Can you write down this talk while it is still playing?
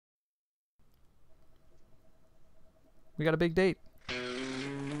We got a big date.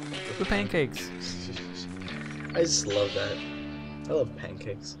 The pancakes. I just love that. I love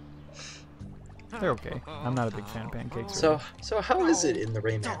pancakes. They're okay. I'm not a big fan of pancakes. So how is it in the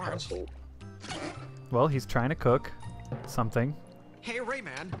Rayman household? Well, he's trying to cook something. Hey,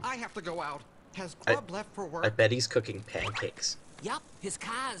 Rayman, I have to go out. Has Grub left for work? I bet he's cooking pancakes. Yup, his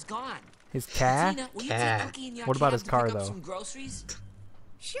car is gone. His cat? Tina, will you Cat. take Cookie in your What about cab his to car, pick up though? some groceries?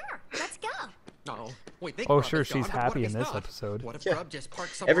 Sure, let's go. No. We think Oh, Grub sure, is gone, she's but what happy if in he's this not? episode. What if Yeah. Grub just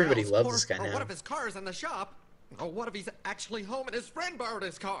parked somewhere Everybody else? loves this guy Or now. what if his car's in the shop? Or what if he's actually home and his friend borrowed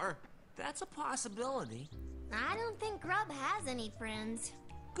his car? That's a possibility. I don't think Grub has any friends.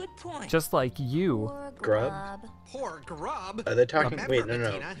 Good point. Just like you. Poor Grub? Grub. Poor Grub. Are they talking? Remember, Wait, no.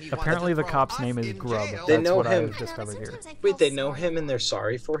 Bettina, he wanted Apparently to the throw cop's us name is in Grub. jail. They That's know what him. I've discovered here. Sometimes I Wait, feel they know sorry him for and they're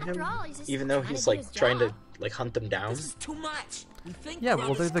sorry for him, After all, he's just even though trying to he's do like his trying to job. like hunt them down. This is too much. We think Yeah, Grub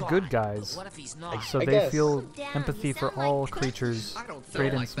well, they're is the good gone, guys. but what if he's not? So I they guess. feel Calm down, empathy you for sound like all Cookie. creatures, I don't feel great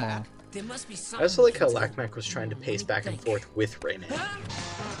and like small. that. There must be I something. also like how we can do. Lacmac was trying to pace back and forth with Rayman. Huh?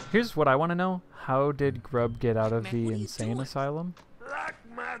 Here's what I want to know. How did Grub get out of Man, the what are you insane doing? asylum?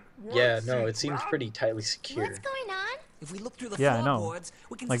 Yeah, no, it seems pretty tightly secure. What's going on? If we look through the Yeah, I know. floorboards,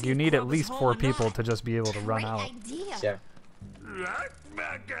 we can Like, see you if need at Grub is least home 4 or people not. to just be able to run Great out. idea. Yeah.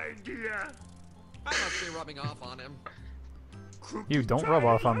 I must be rubbing off on him. You don't rub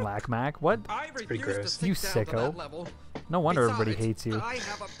off on Lacmac. What? I pretty refuse gross. to You sink down to sicko. that level. No wonder everybody Besides, hates you. I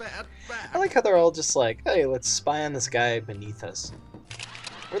have a bad back. I like how they're all just like, hey, let's spy on this guy beneath us.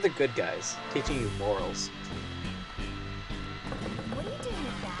 We're the good guys, teaching you morals. What are you doing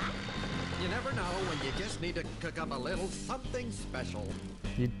with that? You never know when you just need to cook up a little something special.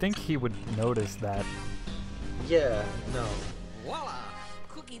 You'd think he would notice that. Yeah, no. Voila!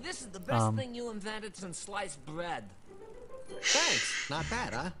 Cookie, this is the best Um, thing you invented since sliced bread. Thanks. Not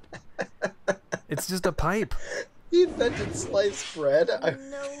bad, huh? It's just a pipe. He invented sliced bread.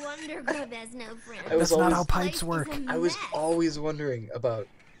 No wonder Grub has no friends. I was That's not always- how pipes Life work. is a I was mess. always wondering about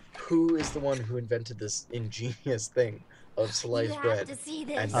who is the one who invented this ingenious thing of sliced You have bread. to see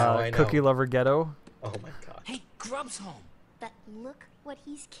this. And now I know. Cookie Lover Ghetto. Oh my god. Hey, Grub's home. But look what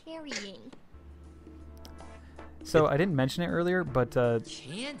he's carrying. So I didn't mention it earlier, but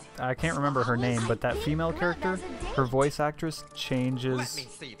Candy. I can't remember her name, but that female character, her voice actress Let changes. me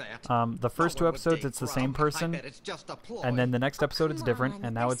see that. The first 2 No one would episodes date it's the Grub. same I person, bet it's just a ploy. and then the next episode it's Come different, on,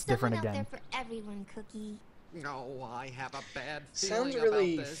 and now there's it's different someone out again. there for everyone, Cookie. No, I have a bad Sounds feeling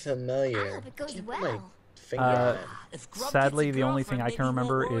really about this. I familiar. hope it goes Keep my well. finger Uh, on it. If Grub Sadly, gets a the only thing girlfriend, I can maybe we won't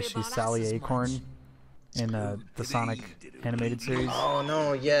remember worry is she's about us Sally as Acorn much. in the Sonic animated series. Oh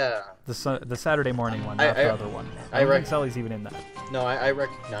no, yeah. The Saturday morning one, not the other one. I I don't rec- think Sally's even in that. No, I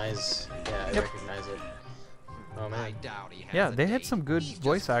recognize. Yeah, I Yep. recognize it. Oh I man. doubt he has Yeah, a they had date. some good He's just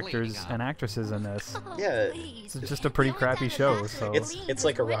voice cleaning actors up. and actresses in this. Oh, Yeah, please. It's just a pretty The only crappy time show, it's so actually It's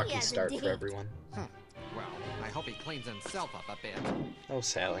like a when he rocky has start for date. everyone. Well, I hope he cleans himself up a bit. Oh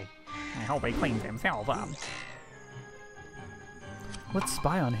Sally. I hope he cleans himself up. Let's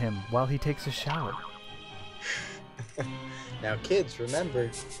spy on him while he takes a shower. Now kids, remember,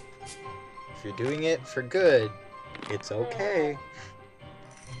 if you're doing it for good, it's okay.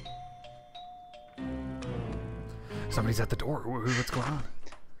 Somebody's at the door. What's going on?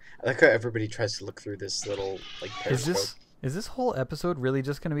 I like how everybody tries to look through this little like Is periscope. this whole episode really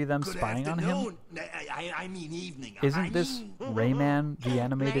just going to be them Good spying on him? afternoon. I mean evening. Isn't this Rayman the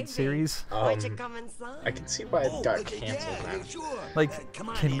animated Maybe. series? Why'd you come inside? I can see why it got canceled yeah, now. sure. Like, Come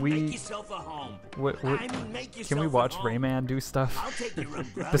on can in, we- make yourself a home. What, I mean, make can we yourself watch at home. Rayman do I'll stuff? take your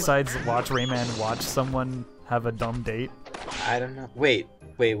umbrella. Besides watch Rayman watch someone have a dumb date? I don't know. Wait.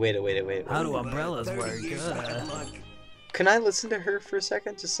 How do umbrellas 30 work? years of bad luck. Can I listen to her for a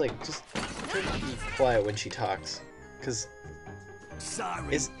second? Just be quiet when she talks. Cause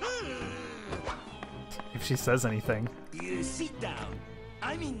Sorry. is If she says anything. You sit down.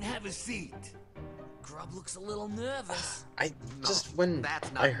 I mean, have a seat. Grub looks a little nervous. I just when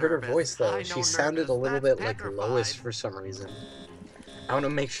that's not I heard her nervous. voice though, I she know sounded a nervous. little That's bit like petrified. Lois for some reason. I want to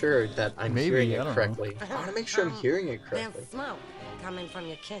make sure that I'm Maybe, hearing I it don't know. correctly. I want to make sure I'm hearing it There's correctly. smoke coming from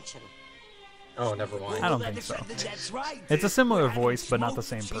your kitchen. Oh, never mind. I don't Well, think so. That's right. It's a similar We're having voice, but not the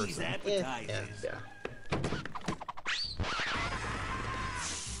smoked same cheese person. appetizers. Yeah.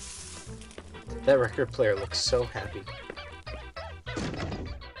 That record player looks so happy.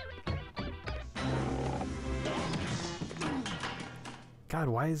 God,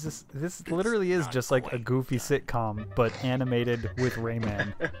 why is this? This literally is just like a goofy sitcom, but animated with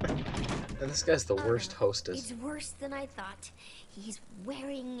Rayman. And this guy's the worst hostess. It's worse than I thought. He's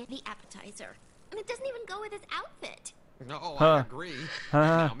wearing the appetizer. And it doesn't even go with his outfit. No, Huh. I agree. Huh.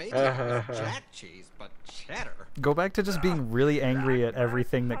 Now, maybe it was jack cheese, but cheddar. Go back to just being really angry at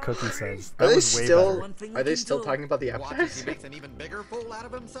everything that Cookie says. Are That they was way still? better. One thing Are we they can still do. talking about the What, appetizer? he makes an even bigger fool out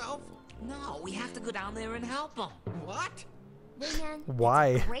of himself? No, we have to go down there and help him. What? Rayman,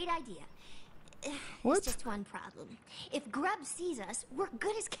 Why? That's a great idea. What? There's just one problem. If Grub sees us, we're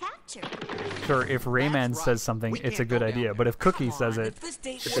good as captured. Sure, if Rayman That's right. says something, We it's a can't good go down idea. there. But if Cookie Come says on, it, if this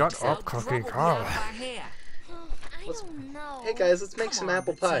date shut works up, out, Cookie, Grub will be go. out of our hair. I don't know. Hey guys, let's make Come some on,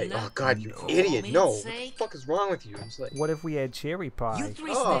 apple pie. Bettina. Oh god, you For idiot! all No, man's what the sake. fuck is wrong with you? I'm just like, what if we had cherry pie? You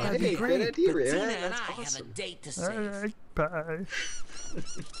three oh, stand hey, here. great idea, Bettina man. and I That's have a awesome. date to save. Alright, pie.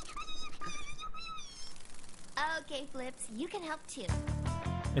 Okay, Flips, you can help too.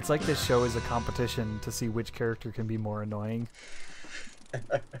 It's like this show is a competition to see which character can be more annoying.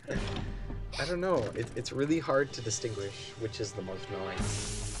 I don't know. It's really hard to distinguish which is the most annoying.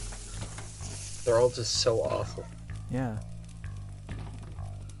 They're all just so awful. Yeah.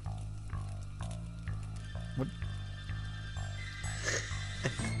 What?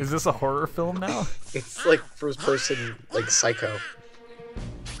 Is this a horror film now? It's like first person, like Psycho.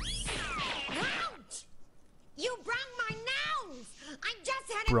 Ouch! You broke my nose! I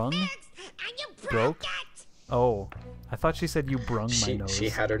just had Brung? it fixed, and you Broke? broke it! Oh, I thought she said you brung my nose. She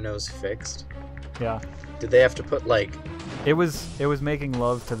had her nose fixed. Yeah. Did they have to put like? It was making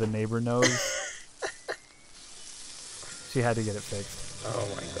love to the neighbor nose. She had to get it fixed. Oh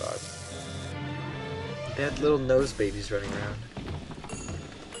my god. They had little nose babies running around.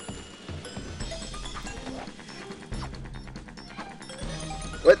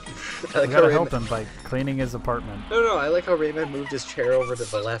 What? I like We how gotta help Rayman... him by cleaning his apartment. No, I like how Rayman moved his chair over to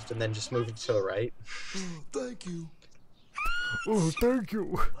the left and then just moved it to the right. Thank you. Oh, thank you.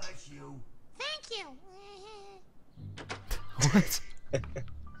 Bless you. Thank you! What?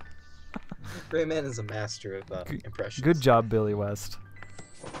 Rayman is a master of impressions. Good job, Billy West.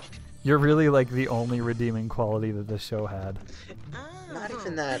 You're really like the only redeeming quality that this show had. Not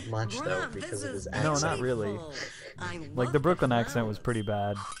even that much though, Grub, because this of his is accent. No, not really. delightful. I Like love the Brooklyn the accent was flowers. pretty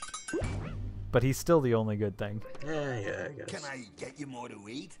bad. But he's still the only good thing. Yeah, I guess. Can I get you more to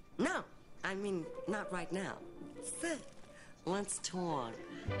eat? No, I mean, not right now. Sit. Let's talk.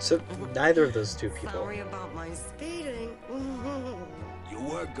 So neither of those two people. Sorry about my speeding. You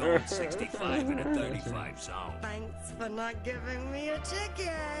were going 65 in a 35 zone. Thanks for not giving me a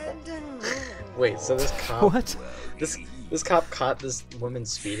ticket. Wait, so this cop, What? this cop caught this woman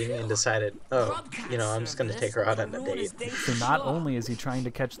speeding and decided, oh, you know, I'm just gonna take her out on a date. So not only is he trying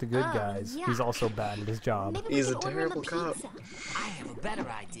to catch the good Oh, guys, yeah. he's also bad at his job. Maybe He's we a could order him terrible cop. pizza. I have a better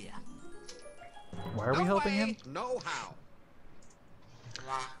idea. Why are we No helping way, him? No how.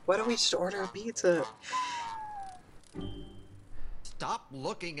 Why don't we just order a pizza? Stop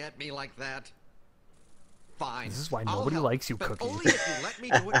looking at me like that. Fine. This is why I'll nobody help, likes you, but Cookie. only if you let me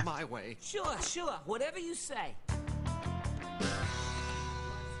do it my way. Sure, whatever you say.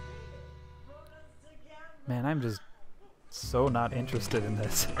 Man, I'm just so not interested in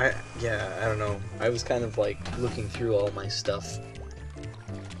this. I don't know. I was kind of like looking through all my stuff.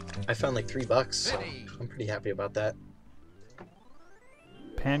 I found like $3, so I'm pretty happy about that.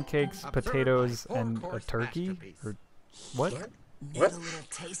 Pancakes, Observe potatoes, my and a four-course turkey? masterpiece. Or what? Need What? a little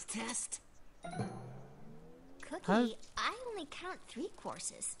taste test? Cookie, Huh? I only count 3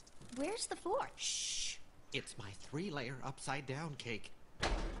 courses. Where's the 4th? Shh. It's my 3-layer upside down cake.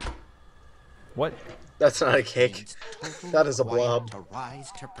 What? That's not a cake. Needs total That is a quiet blob. To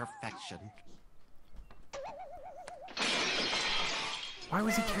rise to perfection. Why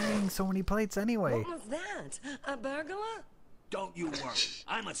was he carrying so many plates anyway? What was that? A burglar? Don't you worry.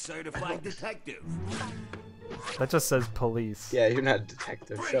 I'm a certified detective. That just says police. Yeah, you're not a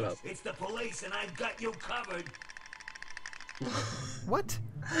detective. Shut up. It's the police and I've got you covered. What?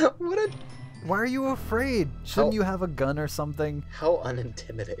 What a... Why are you afraid? Shouldn't How- you have a gun or something? How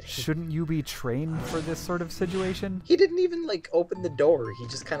unintimidating. Shouldn't you be trained for this sort of situation? He didn't even like open the door. He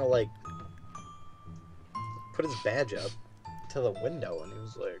just kind of like put his badge up to the window and he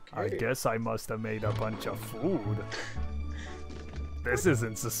was like, I "Hey." guess I must have made a bunch of food. This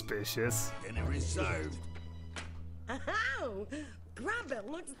isn't suspicious. Dinner reserved. Oh, grub it.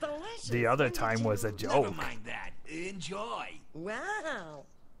 Looks delicious. The other When did time you- was a Never joke. mind that. Enjoy. Wow.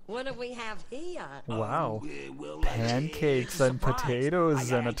 What do we have here? Wow. Well, Pancakes it's a and surprise.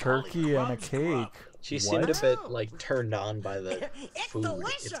 potatoes I and a ate all the turkey and a crumbs, cake. Grub. She seemed a What? bit like turned on by the It's food.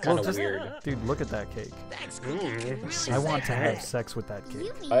 delicious. It's Well, kind of just, weird. dude, look at that cake. Thanks, Cookie. I want to have sex with that You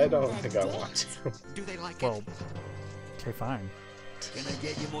cake. mean I don't the think I date? want to. Do they like Well, it? okay, fine. Can I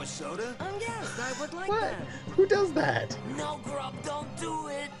get you more soda? Oh, yes, I would like What? that. Who does that? No, Grub, don't do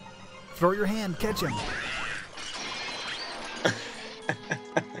it. Throw your hand, catch him.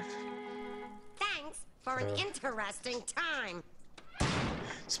 an interesting time.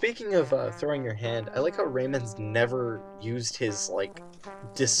 Speaking of throwing your hand, I like how Rayman's never used his, like,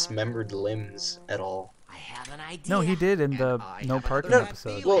 dismembered limbs at all. I have an idea. No, he did in the I No have Parking another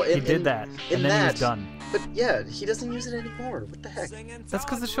episode. Well, he did that, and then he was done. But yeah, he doesn't use it anymore. What the heck? That's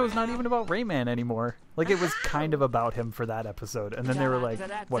because the show's not even about Rayman anymore. Like, it was kind of about him for that episode, and then they were like,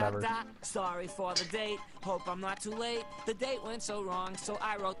 whatever. Sorry for the date. Hope I'm not too late. The date went so wrong, so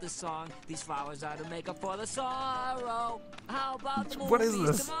I wrote this song. These flowers are to make up for the sorrow. How about the What is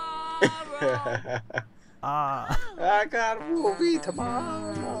movies this? tomorrow? I got a movie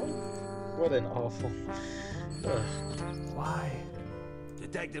tomorrow. What an awful. Ugh. Why?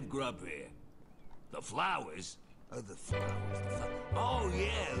 Detective Grub here. The flowers? The flowers. Oh,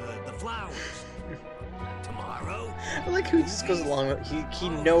 yeah, the flowers. Tomorrow? I like who just goes along with he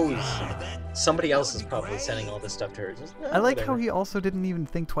knows somebody else is probably sending all this stuff to her. Just, I like whatever. how he also didn't even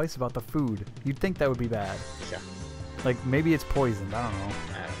think twice about the food. You'd think that would be bad. Yeah. Like, maybe it's poisoned. I don't know.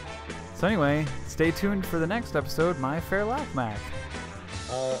 So anyway, stay tuned for the next episode, My Fair Laugh Mac.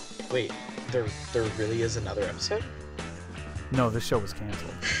 Wait, there really is another episode? No, this show was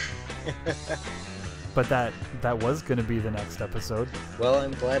canceled. But that was going to be the next episode. Well,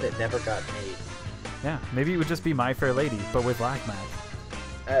 I'm glad it never got made. Yeah, maybe it would just be My Fair Lady, but with Laugh Mac.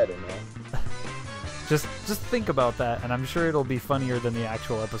 I don't know. Just think about that, and I'm sure it'll be funnier than the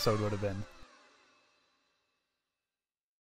actual episode would have been.